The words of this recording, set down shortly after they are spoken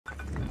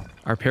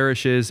Our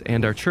parishes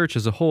and our church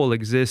as a whole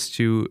exist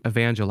to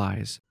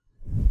evangelize.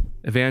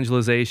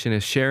 Evangelization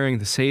is sharing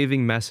the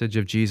saving message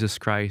of Jesus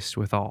Christ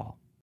with all.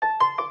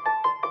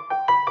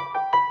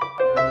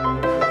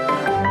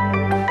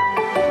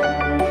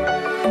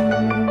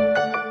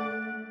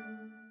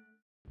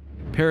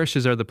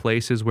 Parishes are the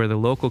places where the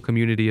local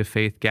community of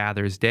faith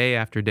gathers day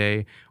after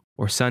day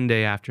or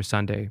Sunday after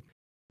Sunday.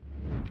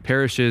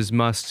 Parishes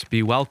must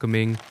be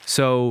welcoming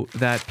so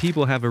that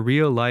people have a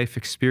real-life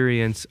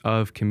experience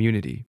of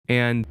community,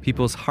 and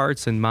people's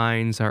hearts and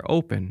minds are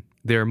open.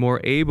 They're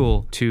more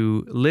able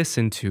to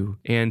listen to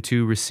and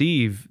to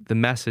receive the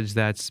message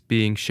that's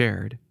being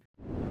shared.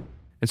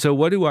 And so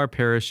what do our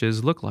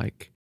parishes look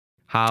like?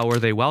 How are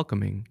they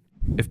welcoming?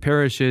 If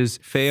parishes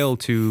fail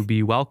to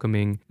be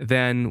welcoming,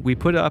 then we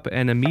put up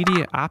an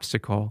immediate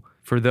obstacle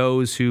for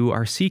those who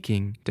are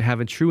seeking to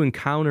have a true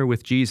encounter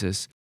with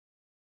Jesus.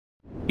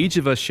 Each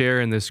of us share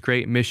in this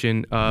great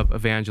mission of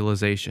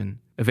evangelization.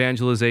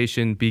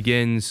 Evangelization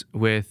begins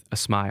with a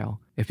smile.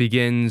 It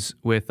begins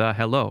with a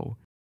hello.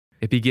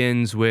 It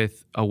begins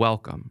with a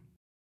welcome.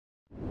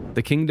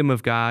 The kingdom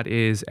of God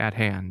is at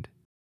hand.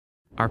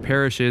 Our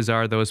parishes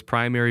are those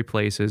primary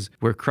places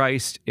where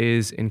Christ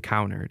is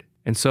encountered.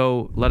 And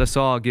so let us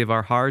all give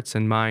our hearts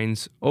and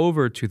minds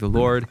over to the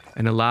Lord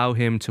and allow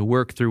Him to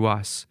work through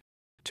us,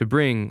 to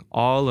bring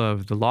all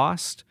of the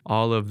lost,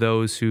 all of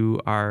those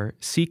who are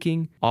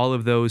seeking, all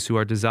of those who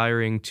are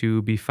desiring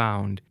to be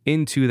found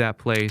into that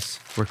place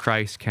where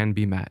Christ can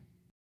be met.